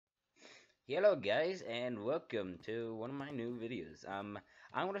Hello guys and welcome to one of my new videos. I'm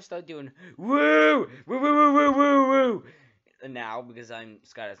gonna start doing woo woo woo woo woo woo woo now because I'm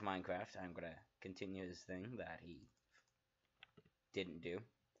Skydoes Minecraft. I'm gonna continue his thing that he didn't do.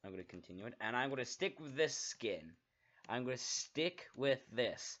 I'm gonna continue it and I'm gonna stick with this skin. I'm gonna stick with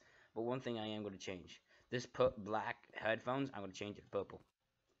this. But one thing I am gonna change. This black headphones, I'm gonna change it to purple.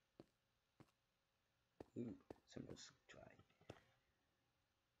 Ooh, let's try.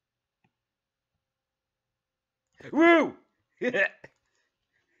 Woo! I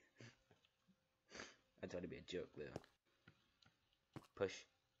tried to be a joke there. Push.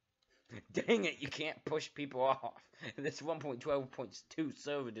 Dang it, you can't push people off. This 1.12.2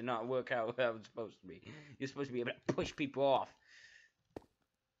 server did not work out how it was supposed to be. You're supposed to be able to push people off.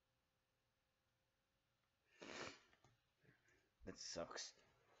 That sucks.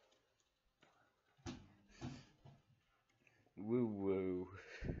 Woo woo.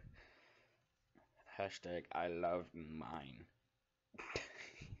 Hashtag I love mine.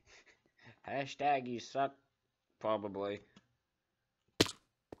 Hashtag you suck. Probably.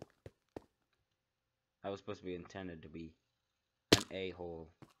 That was supposed to be intended to be an a-hole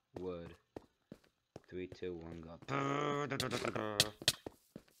word. 3, 2, 1, go.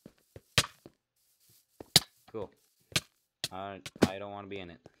 Cool. I don't want to be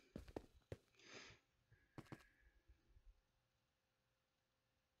in it.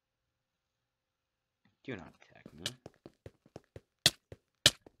 Do not attack me.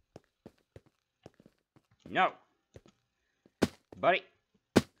 No! Buddy!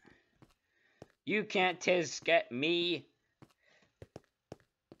 You can't get me.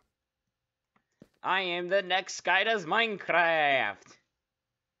 I am the next Skydoes Minecraft.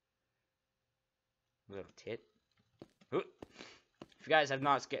 Little tit. If you guys have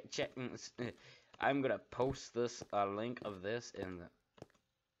not checked, I'm gonna post this link of this in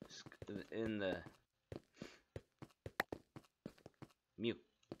the mute.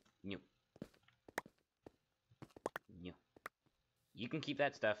 You can keep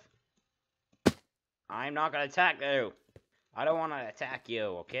that stuff. I'm not gonna attack you. I don't want to attack you,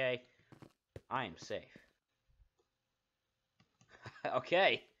 okay? I am safe.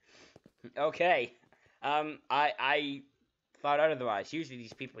 Okay. Okay. I thought otherwise. Usually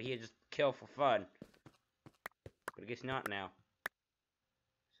these people here just kill for fun. But I guess not now.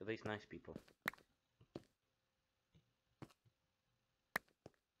 So these nice people.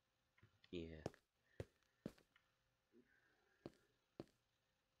 Yeah.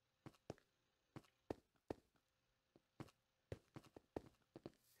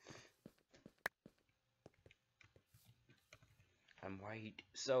 I'm right.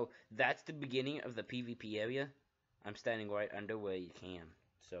 So that's the beginning of the PvP area. I'm standing right under where you can.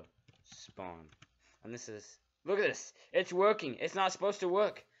 So spawn. And this is, look at this. It's working. It's not supposed to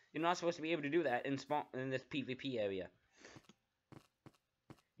work. You're not supposed to be able to do that in spawn in this PvP area.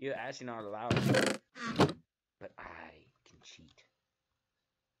 You're actually not allowed to. But I can cheat.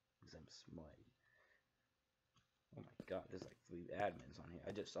 Because I'm smart. Oh my god, there's like 3 admins on here.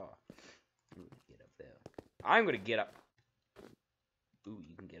 I just saw. I'm gonna get up there. I'm gonna get up. Ooh,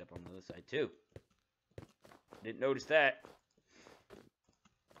 you can get up on the other side too. Didn't notice that.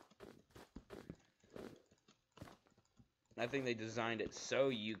 I think they designed it so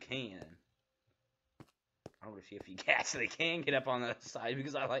you can. I want to see if you actually can get up on the other side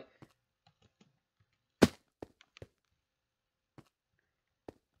because I like.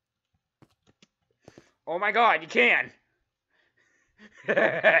 Oh my god, you can!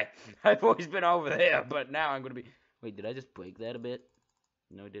 I've always been over there, but now I'm gonna be. Wait, did I just break that a bit?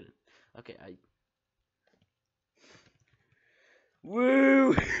 No, I didn't. Okay,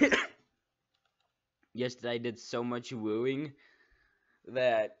 Woo! Yesterday I did so much wooing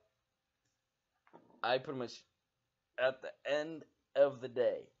that I pretty much, at the end of the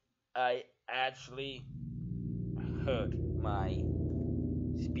day, I actually heard my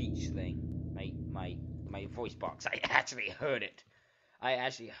speech thing, my voice box. I actually heard it. I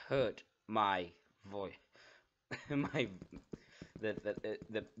actually heard my voice, my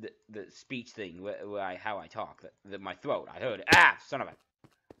the speech thing where how I talk, my throat. I heard it. Ah, son of a.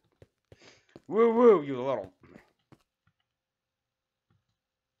 Woo woo, you little.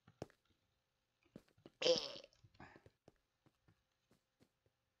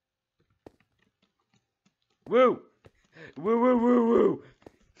 Woo! Woo woo woo woo!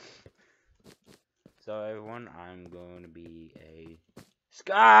 So everyone, I'm going to be a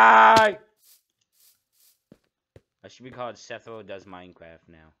Sky! I should be called Sethro Does Minecraft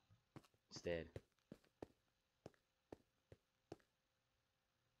now. Instead.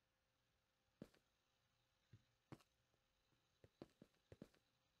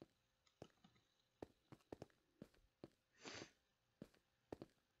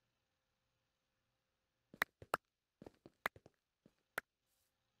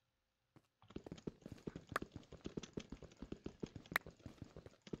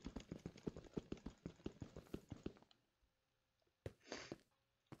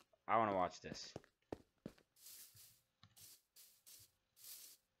 I want to watch this.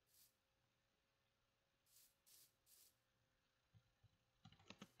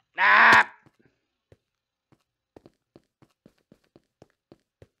 Ah!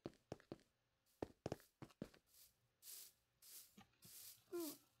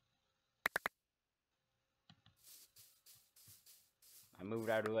 I moved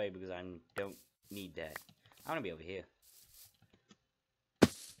out of the way because I don't need that. I want to be over here.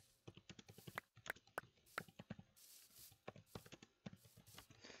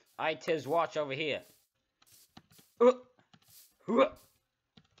 Alright, Tiz, watch over here.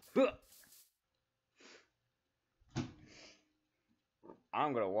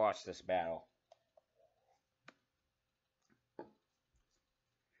 I'm gonna watch this battle.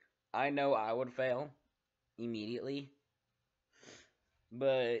 I know I would fail immediately,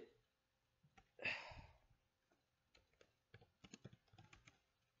 but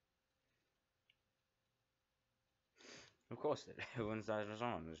of course everyone's on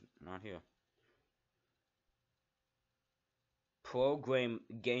is not here.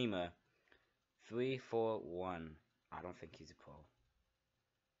 Gamer 341. I don't think he's a pro.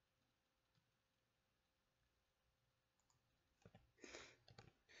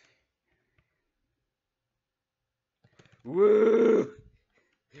 Woo!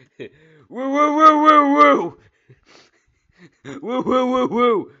 Woo woo woo woo woo! Woo woo woo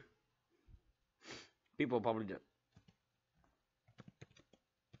woo! People probably do.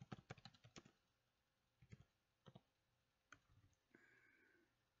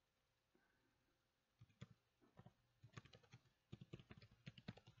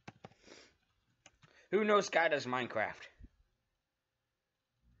 Who knows Sky does Minecraft?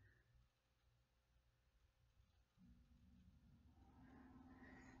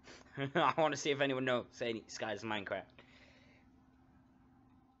 I want to see if anyone knows Sky does Minecraft.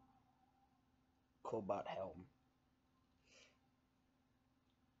 Cobalt Helm.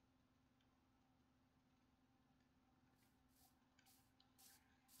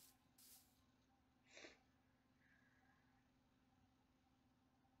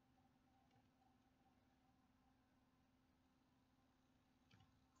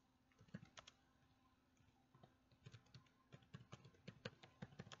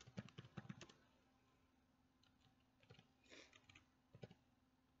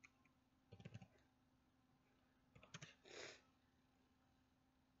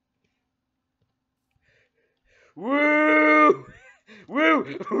 Woo!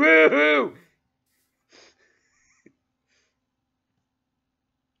 Woo! Woo!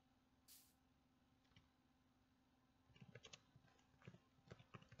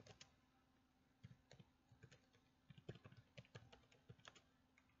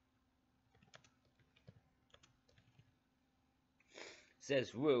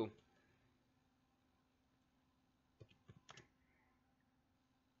 Says woo.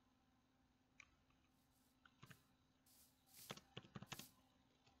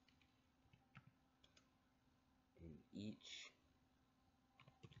 In each.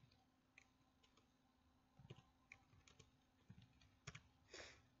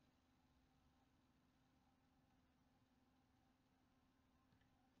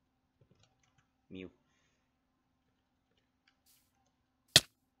 Mew.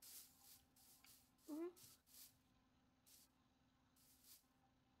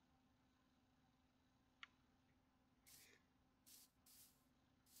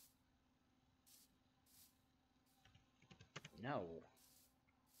 No.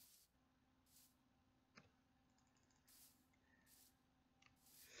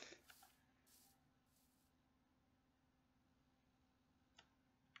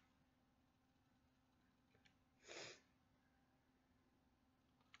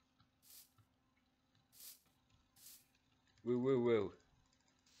 Woo woo woo.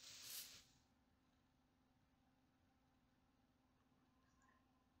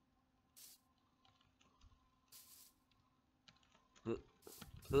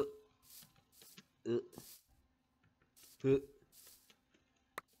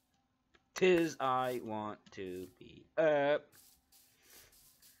 Tis I want to be up.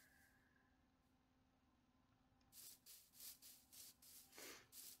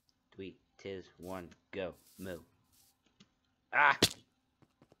 Three, tis one, go, moo. Ah!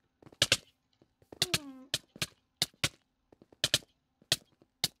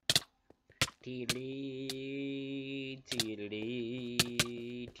 Teely, teely,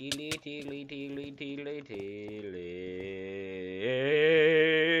 teely, teely, teely, teely, teely.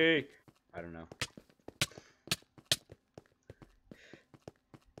 I don't know.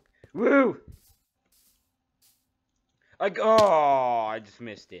 Woo! I just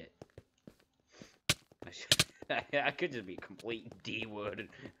missed it. I could just be complete D-word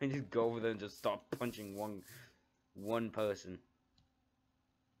and just go over there and just start punching one person.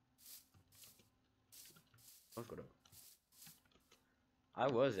 I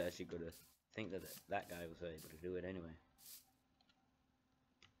was actually gonna think that that guy was able to do it anyway.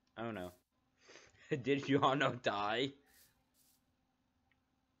 Oh no. Did Yano die?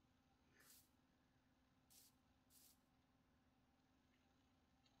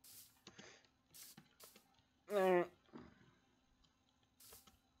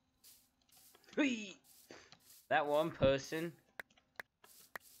 That one person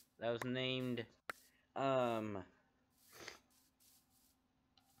that was named,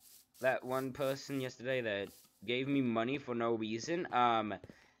 that one person yesterday that gave me money for no reason,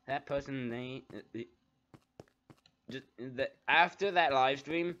 that person name, after that live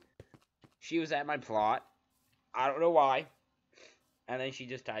stream, she was at my plot, I don't know why, and then she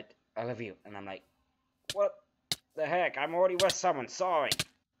just typed, "I love you," and I'm like, what the heck, I'm already with someone, sorry.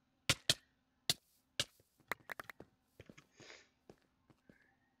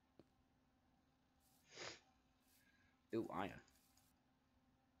 Ooh, iron.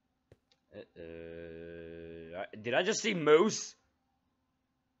 Did I just see moose?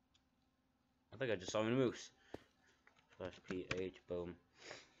 I think I just saw a moose. Slash PH, boom.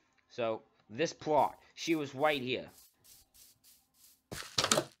 So, this plot, she was right here.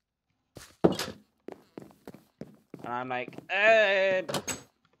 And I'm like, okay.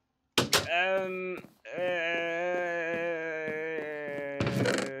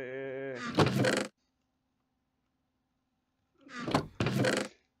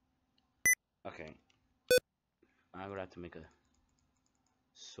 I would have to make a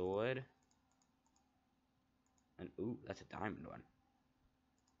sword. And ooh, that's a diamond one.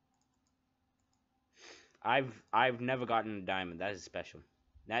 I've never gotten a diamond. That is special.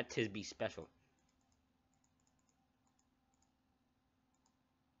 That tis be special.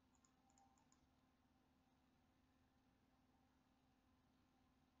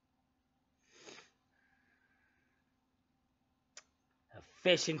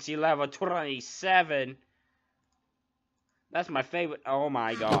 Efficiency level 27. That's my favorite. Oh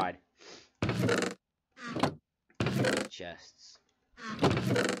my god. Chests.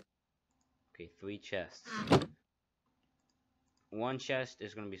 Okay, 3 chests. One chest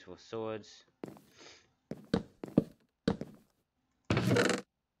is gonna be for swords.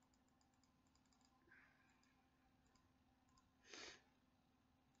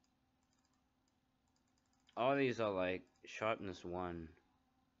 All these are like sharpness 1.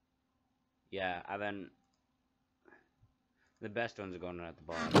 Yeah, and then the best ones are going at the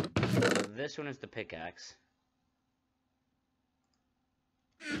bottom. So this one is the pickaxe.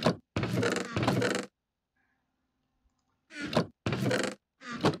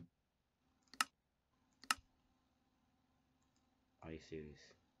 Are you serious?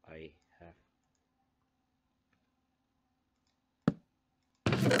 I have.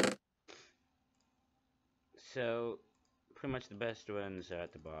 So, pretty much the best ones are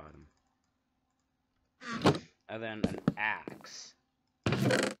at the bottom. And then an axe.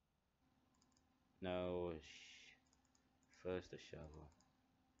 No, first a shovel.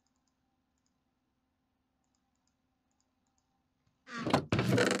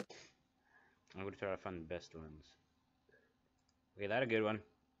 I'm gonna try to find the best ones. Okay, that's a good one.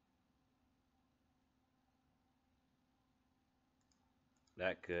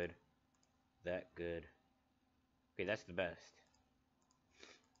 That good. That good. Okay, that's the best.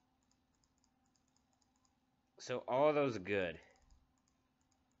 So all those are good.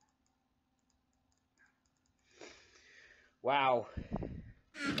 Wow.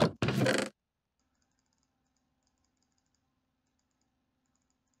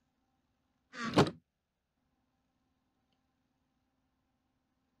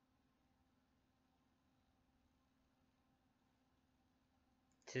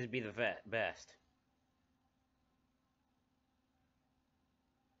 Tis be the best.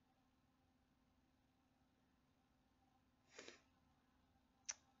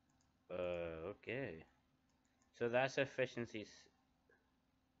 Okay. So that's efficiencies.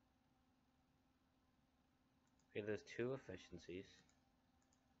 Okay, there's 2 efficiencies.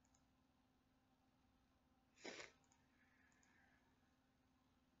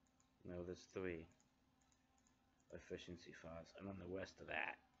 No, there's 3 efficiency files, and then the rest of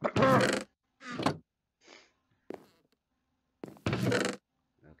that.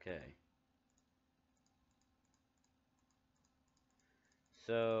 Okay.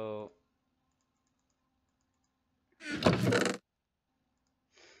 So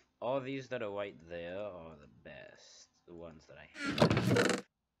all these that are right there are the best. The ones that I have.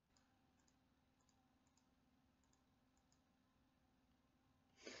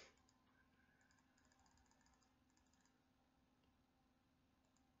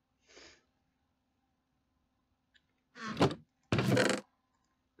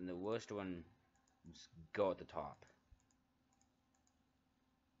 first one just go at the top.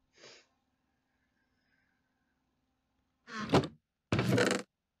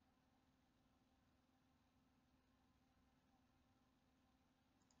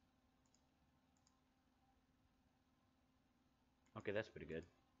 Okay, that's pretty good.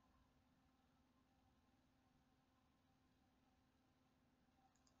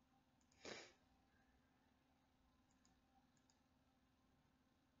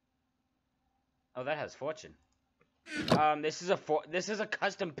 Oh, that has fortune. This is a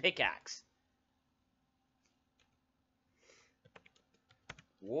custom pickaxe.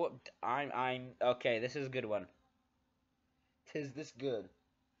 What? I'm okay. This is a good one. Tis this good?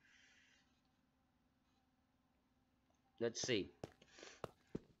 Let's see.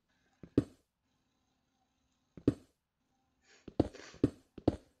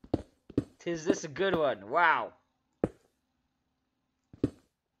 Tis this a good one? Wow.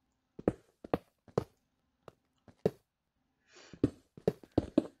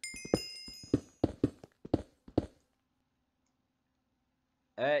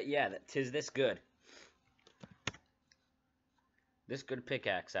 Yeah, tis this good. This good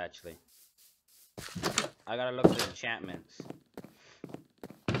pickaxe, actually. I gotta look for enchantments.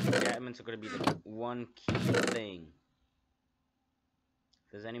 Enchantments are gonna be the one key thing.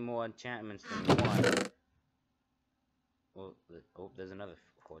 If there's any more enchantments than one... Well, oh, there's another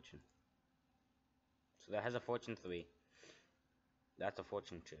fortune. So that has a fortune 3. That's a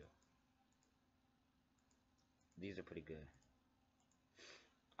fortune 2. These are pretty good.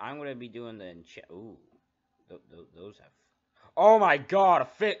 I'm gonna be doing the enchant... Ooh. Those have... Oh my god,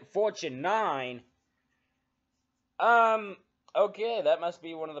 a fortune 9? Okay, that must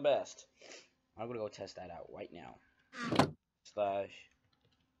be one of the best. I'm gonna go test that out right now. Slash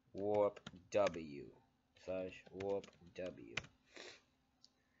warp W. Slash warp W.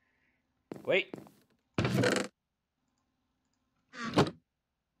 Wait.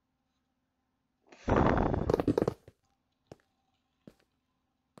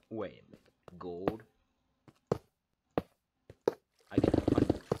 Wait a minute. Gold. I get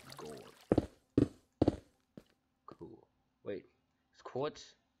 100 gold. Cool. Wait. Is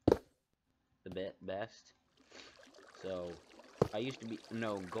quartz the best? So, I used to be...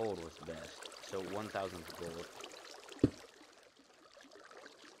 No, gold was the best. So, 1,000 gold.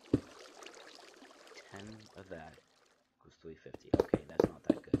 10 of that equals 350. Okay, that's not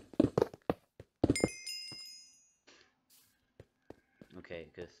that good. Okay,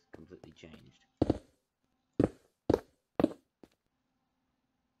 because completely changed.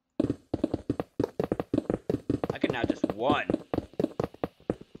 I can now just one.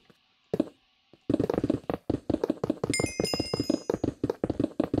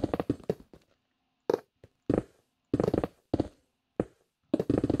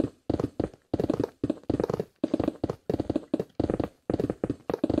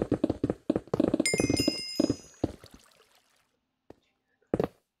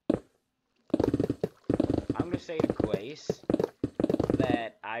 Say to Grace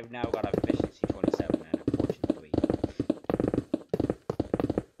that I've now got efficiency 27 and a fortune 3.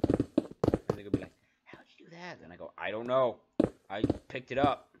 And they're gonna be like, how'd you do that? And I go, I don't know. I picked it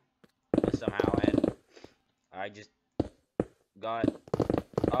up somehow and I just got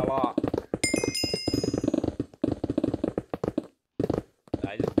a lot.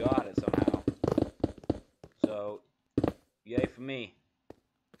 I just got it somehow. So, yay for me.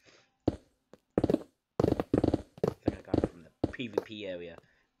 PvP area.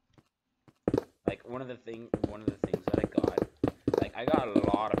 Like one of the things that I got, like I got a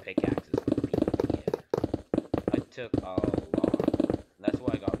lot of pickaxes from the PvP area. I took a lot. That's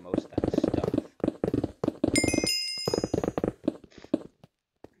why I got most of that stuff.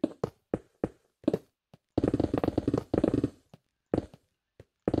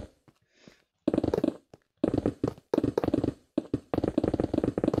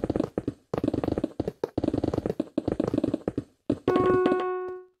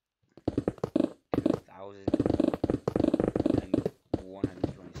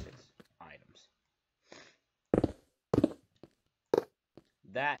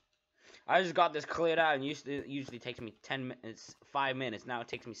 That I just got this cleared out, and it usually takes me 10 minutes, 5 minutes. Now it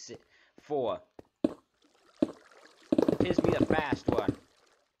takes me 4. Tis me the fast one.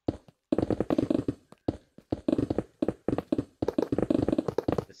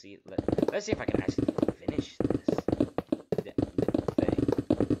 Let's see if I can actually finish this thing.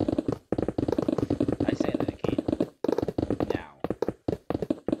 I say that I can. Now.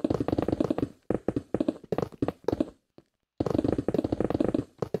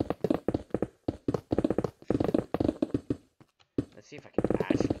 Let's see if I can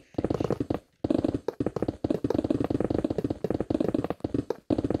actually finish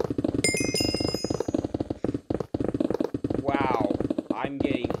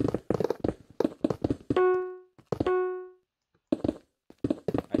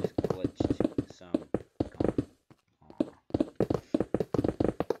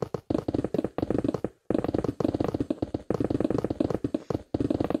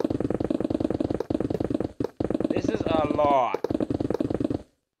is a lot.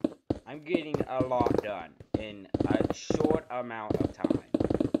 I'm getting a lot done in a short amount of time.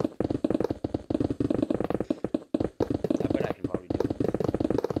 I bet I can probably do it.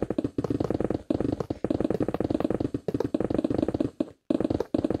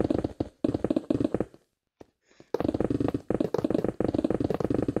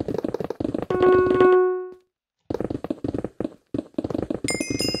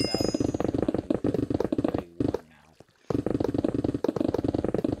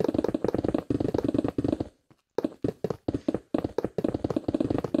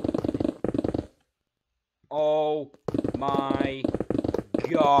 Oh my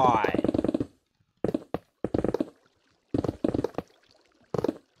god.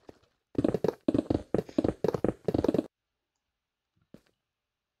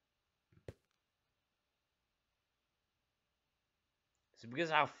 Is it because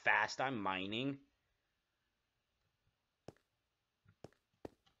of how fast I'm mining?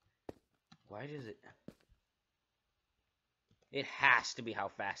 Why does it... It has to be how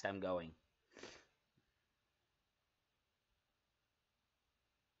fast I'm going.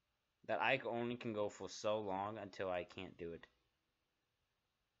 That I only can go for so long until I can't do it.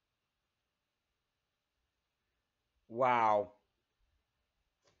 Wow.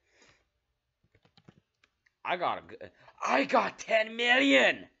 I got 10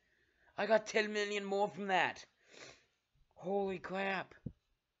 million! I got 10 million more from that. Holy crap.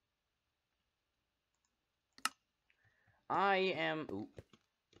 I am... Ooh.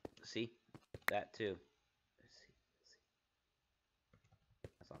 See? That too. Let's see.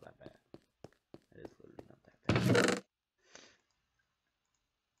 That's not that bad. That is literally not that bad.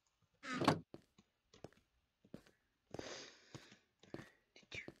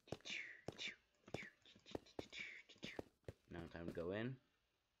 Now time to go in.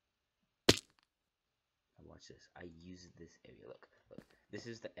 Now watch this. I use this area. Look. This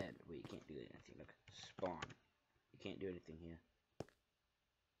is the end where you can't do anything. Look. Spawn. You can't do anything here.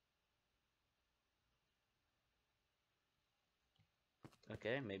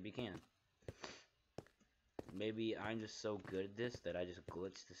 Okay, maybe you can. Maybe I'm just so good at this that I just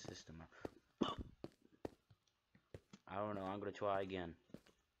glitched the system out. I don't know, I'm gonna try again.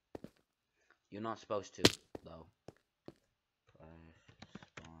 You're not supposed to, though. Spawn.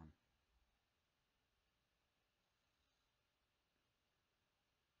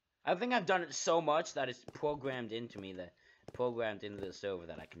 I think I've done it so much that it's programmed into me, programmed into the server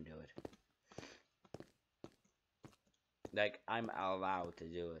that I can do it. Like, I'm allowed to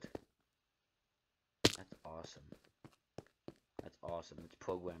do it. That's awesome. That's awesome. It's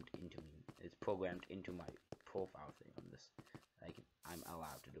programmed into me. It's programmed into my profile thing on this. I'm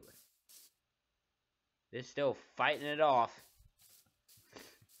allowed to do it. They're still fighting it off.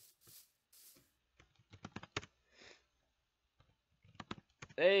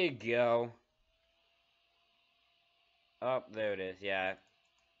 There you go. Oh, there it is. Yeah.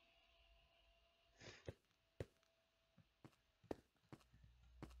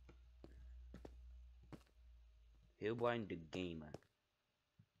 Hillblind the Gamer.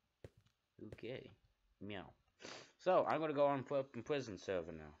 Okay. Meow. So, I'm gonna go on prison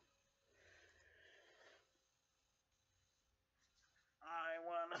server now. I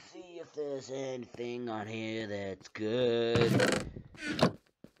wanna see if there's anything on here that's good.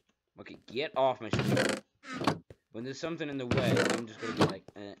 Okay, get off my screen. When there's something in the way, I'm just gonna be like,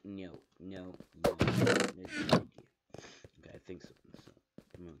 no. Okay, I think so.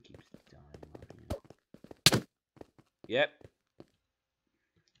 I'm gonna keep dying on here. Yep.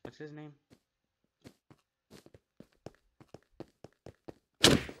 What's his name?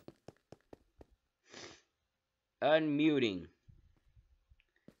 Unmuting.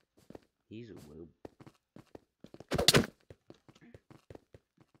 He's a woob.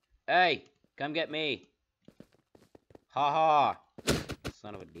 Hey, come get me. Ha ha.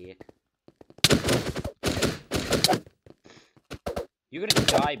 Son of a dick. You're gonna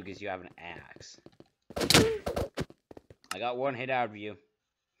die because you have an axe. I got one hit out of you.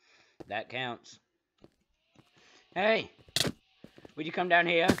 That counts. Hey! Would you come down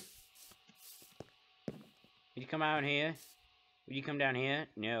here? Would you come out here? Would you come down here?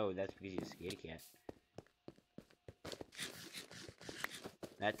 No, that's because you're a scaredy cat.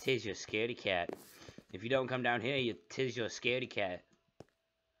 That tis your scaredy cat. If you don't come down here, you tis your scaredy cat.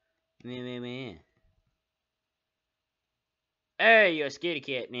 Meh. Hey, you're a scaredy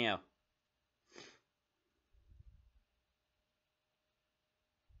cat now.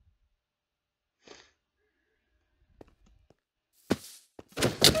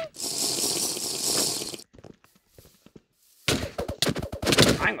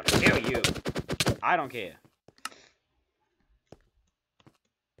 I'm gonna kill you. I don't care.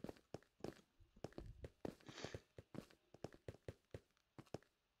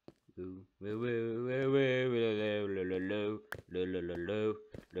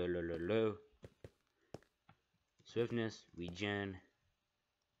 Swiftness, regen,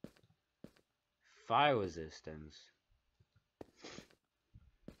 fire resistance,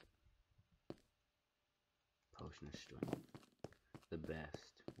 potion of strength, the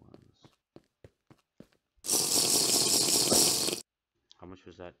best ones. How much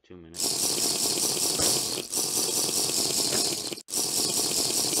was that? 2 minutes.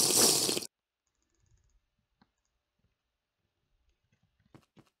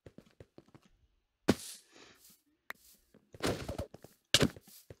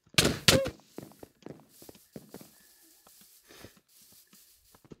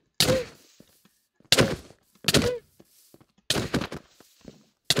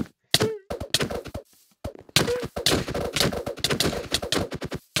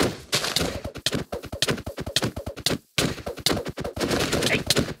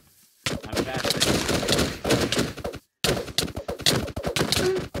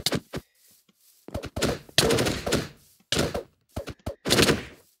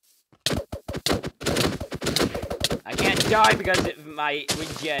 Die because of my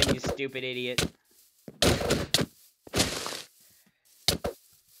regen, you stupid idiot.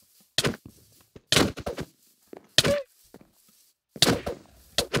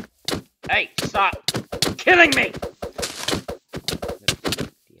 Hey, stop killing me!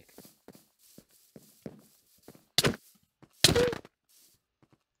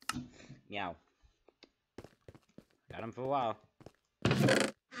 Meow. Got him for a while.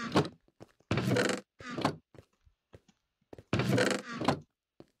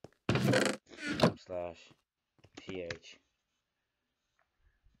 /ph.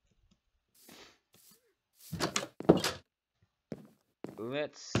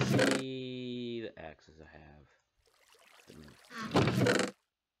 Let's see the axes I have.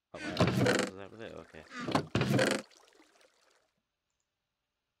 Oh, that was it? Okay.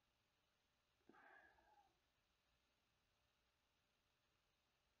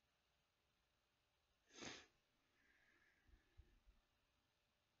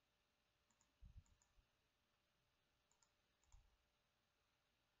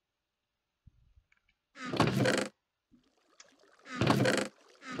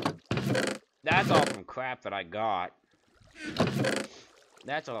 That's all from crap that I got.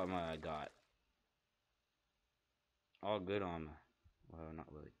 That's all I got. All good armor. Well,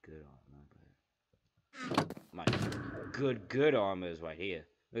 not really good armor, but my good armor is right here.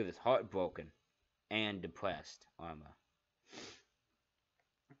 Look at this, heartbroken and depressed armor.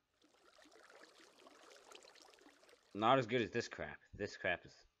 Not as good as this crap. This crap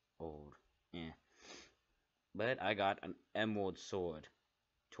is old. Yeah. But I got an emerald sword.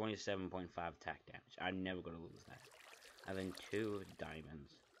 27.5 attack damage. I'm never gonna lose that. And then 2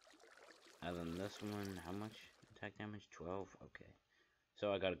 diamonds. And then this one, how much attack damage? 12? Okay.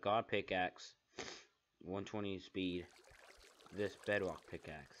 So I got a god pickaxe, 120 speed, this bedrock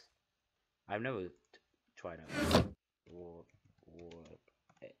pickaxe. I've never tried out.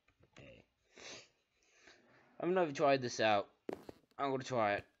 I've never tried this out. I'm gonna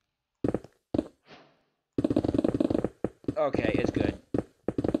try it. Okay, it's good.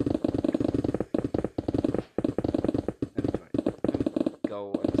 Let me try it. Let me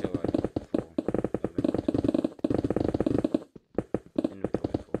go until I'm full.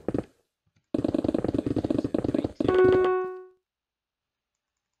 Inventory full. Which is 3, 2,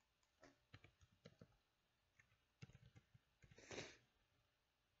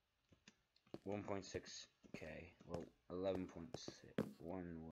 1. 1.6k. Well,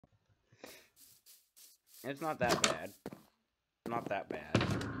 11.1. It's not that bad. Not that bad.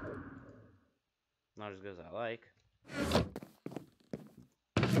 Not as good as I like.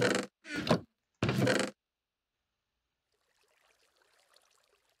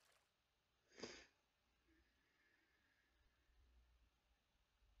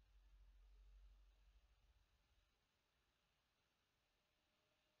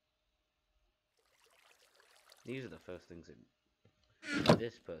 These are the first things that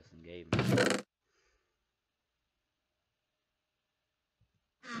this person gave me.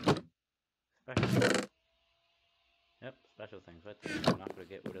 Special. Yep, special things right there. I'm not gonna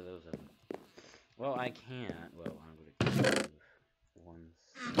get rid of those. Well, I can't. Well, I'm gonna get rid of ones.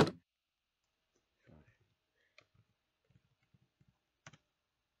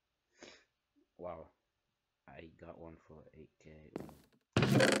 Wow, I got one for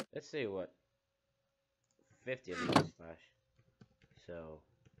 8k. Let's see what 50 of these slash. So,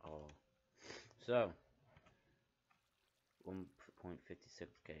 so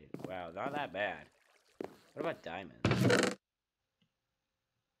 1.56k. Wow, not that bad. What about diamonds?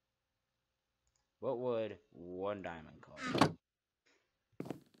 What would 1 diamond cost?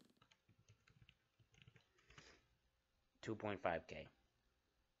 2.5k.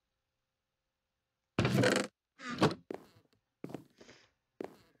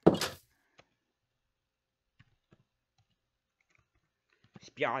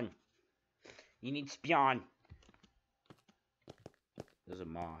 Spawn. You need spawn. There's a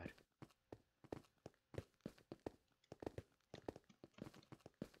mod.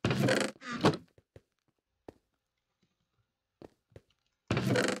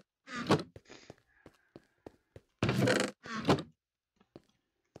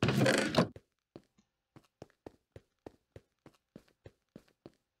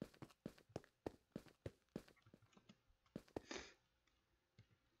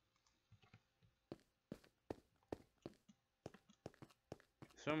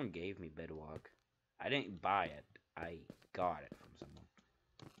 Someone gave me Bedrock. I didn't buy it. I got it from someone.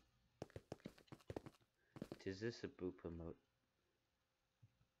 Is this a boot promote?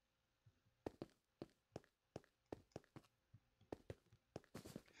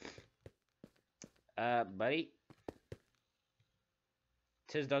 Buddy.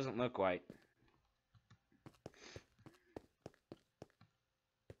 Tis doesn't look right.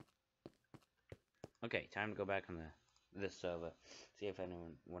 Okay, time to go back on this server. See if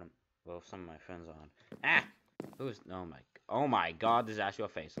anyone if some of my friends are on. Ah! Who's oh my god, there's actually a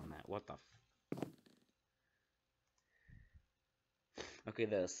face on that. What the Okay,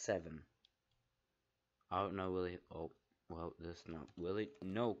 there's 7. I don't know Willie. Oh, well, there's not Willie.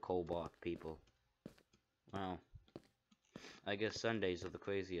 No Cobalt people. Well, I guess Sundays are the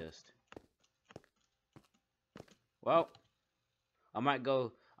craziest. Well, I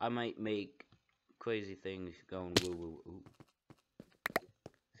might make crazy things going woo woo. Ooh.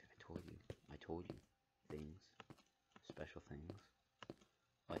 I told you. Things. Special things.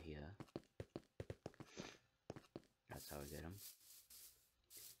 Right here. That's how I get them.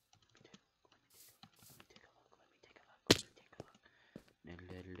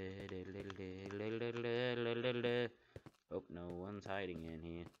 Oh, no one's hiding in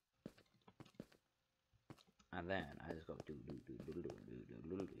here. And then I just go do.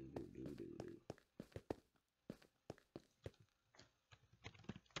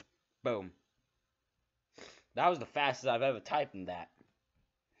 Boom. That was the fastest I've ever typed in that.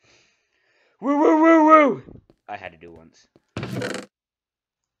 Woo woo woo woo! I had to do once.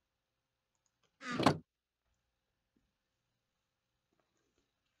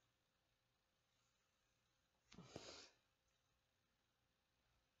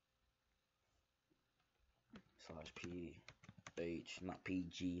 /PH, not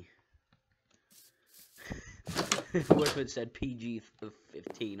PG. What if it said PG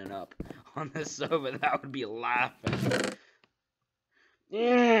 15 and up on this server? That would be laughing.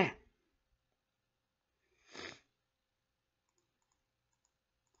 Yeah.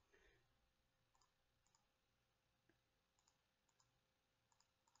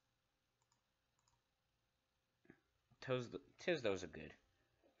 Tis those are good.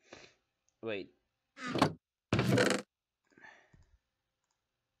 Wait.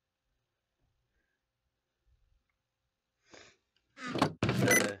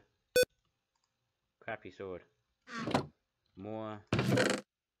 Another crappy sword. More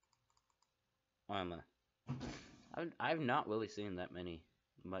armor. I've not really seen that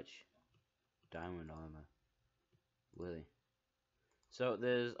much diamond armor. Really. So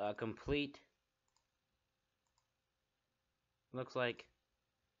there's a complete. Looks like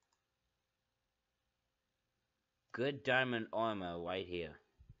good diamond armor right here.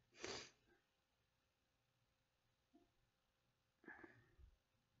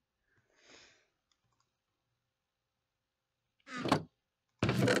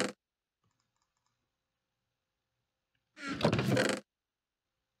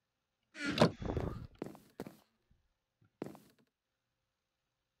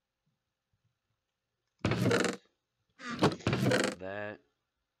 That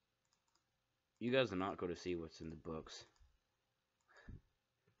you guys are not going to see what's in the books.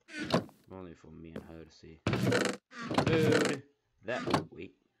 Only for me and her to see. Food. That. Oh,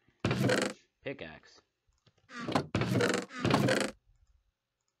 wait. Pickaxe.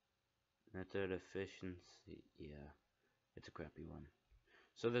 Method efficiency. Yeah. It's a crappy one.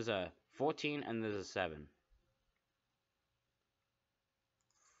 So there's a 14 and there's a 7.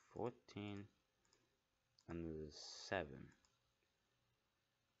 14 and there's a 7.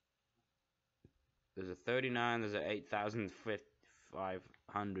 There's a 39, there's a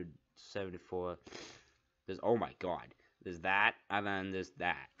 8,574. There's, oh my god. There's that, and then there's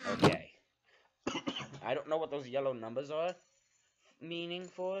that. Okay. I don't know what those yellow numbers are meaning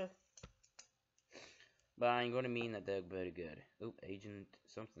for. But I'm gonna mean that they're very good. Oop, Agent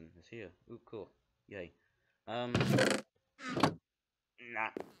something is here. Oop, cool. Yay. Nah.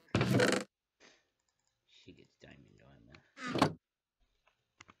 She gets diamond armor.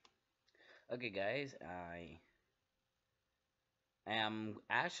 Okay, guys, I am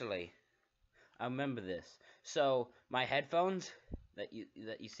actually. I remember this. So my headphones that you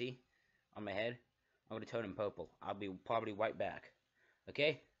see on my head, I'm gonna turn them purple. I'll be probably right back.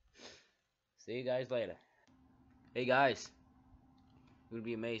 Okay. See you guys later. Hey guys, you're gonna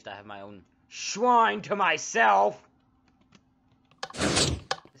be amazed. I have my own shrine to myself.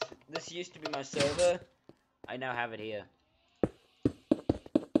 This used to be my server. I now have it here.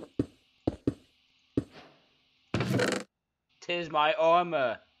 Tis my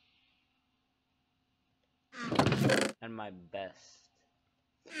armor. And my best.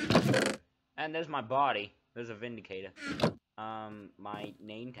 And there's my body. There's a Vindicator. My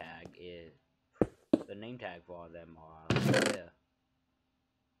name tag is... The name tag for all of them are... there.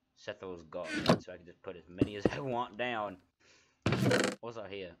 Sethel's God. So I can just put as many as I want down. What's out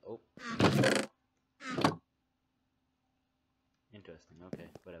here? Oh. Interesting. Okay,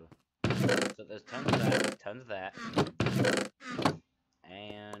 whatever. So there's tons of that, tons of that.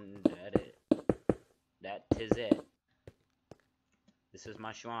 And that it. That tis it. This is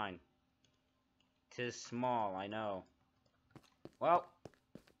my shrine. Tis small, I know. Well,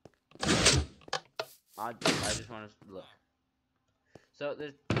 I just want to look. So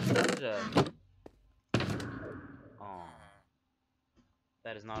there's tons of... Oh,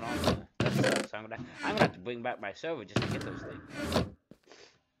 that is not on there. That sucks. I'm gonna have to bring back my server just to get those things.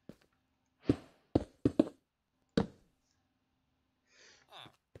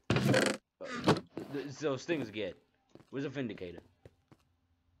 Those things again. Where's a Vindicator?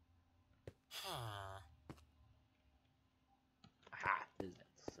 Aha! There's that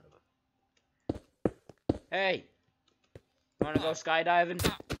son of a... Hey! Wanna go skydiving?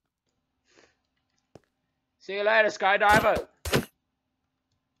 See you later, skydiver!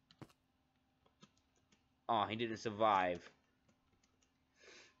 Oh, he didn't survive.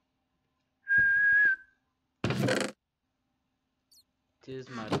 Tis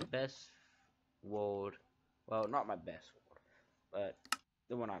my best world. Well, not my best world, but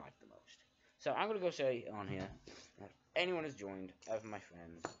the one I like the most. So I'm gonna go say on here if anyone has joined of my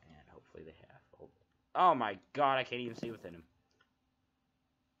friends, and hopefully they have. Oh my god, I can't even see within him.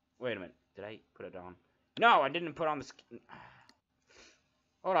 Wait a minute, did I put it on? No, I didn't put on the skin.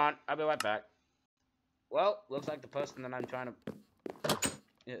 Hold on, I'll be right back. Well, looks like the person that I'm trying to...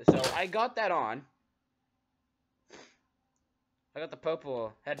 Yeah, so I got that on. I got the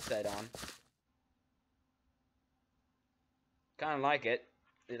purple headset on. Kind of like it.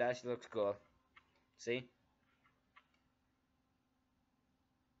 It actually looks cool. See?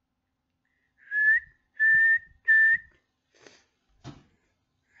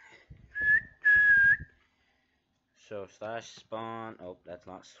 So, slash spawn. Oh, that's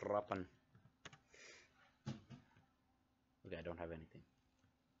not swapping. Okay, I don't have anything.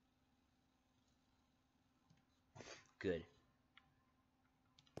 Good.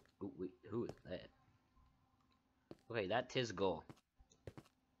 Ooh, wait, who is that? Okay, that's his goal.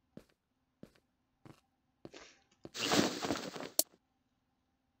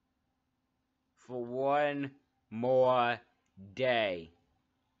 For one more day.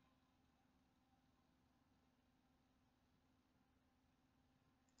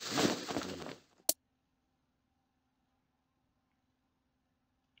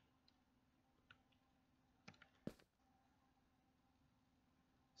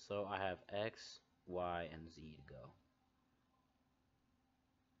 So I have X, Y, and Z to go.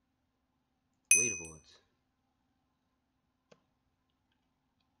 Leaderboards.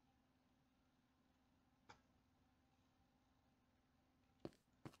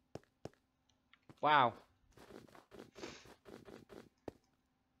 Wow.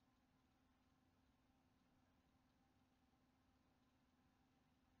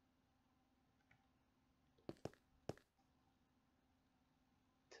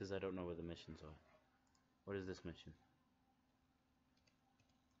 Because I don't know where the missions are. What is this mission?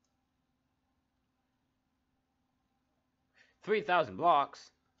 3,000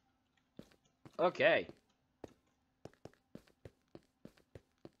 blocks? Okay.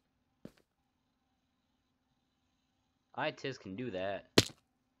 Tis can do that.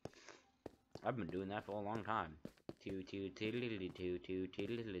 I've been doing that for a long time.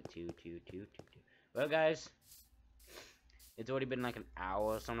 Well, guys, it's already been like an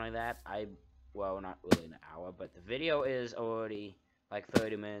hour or something like that. Well, not really an hour, but the video is already like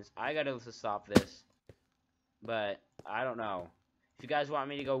 30 minutes. I gotta stop this, but I don't know. If you guys want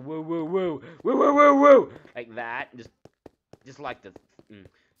me to go woo woo woo woo woo woo woo like that, just like the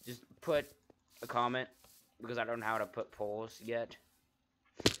just put a comment, because I don't know how to put polls yet.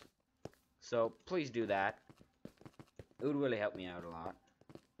 So please do that. It would really help me out a lot.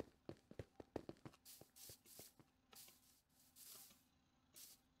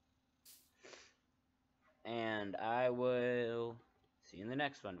 And I will see you in the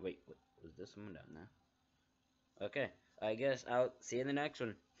next one. Wait, was this one down there? Okay, I guess I'll see you in the next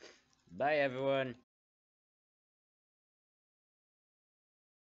one. Bye, everyone.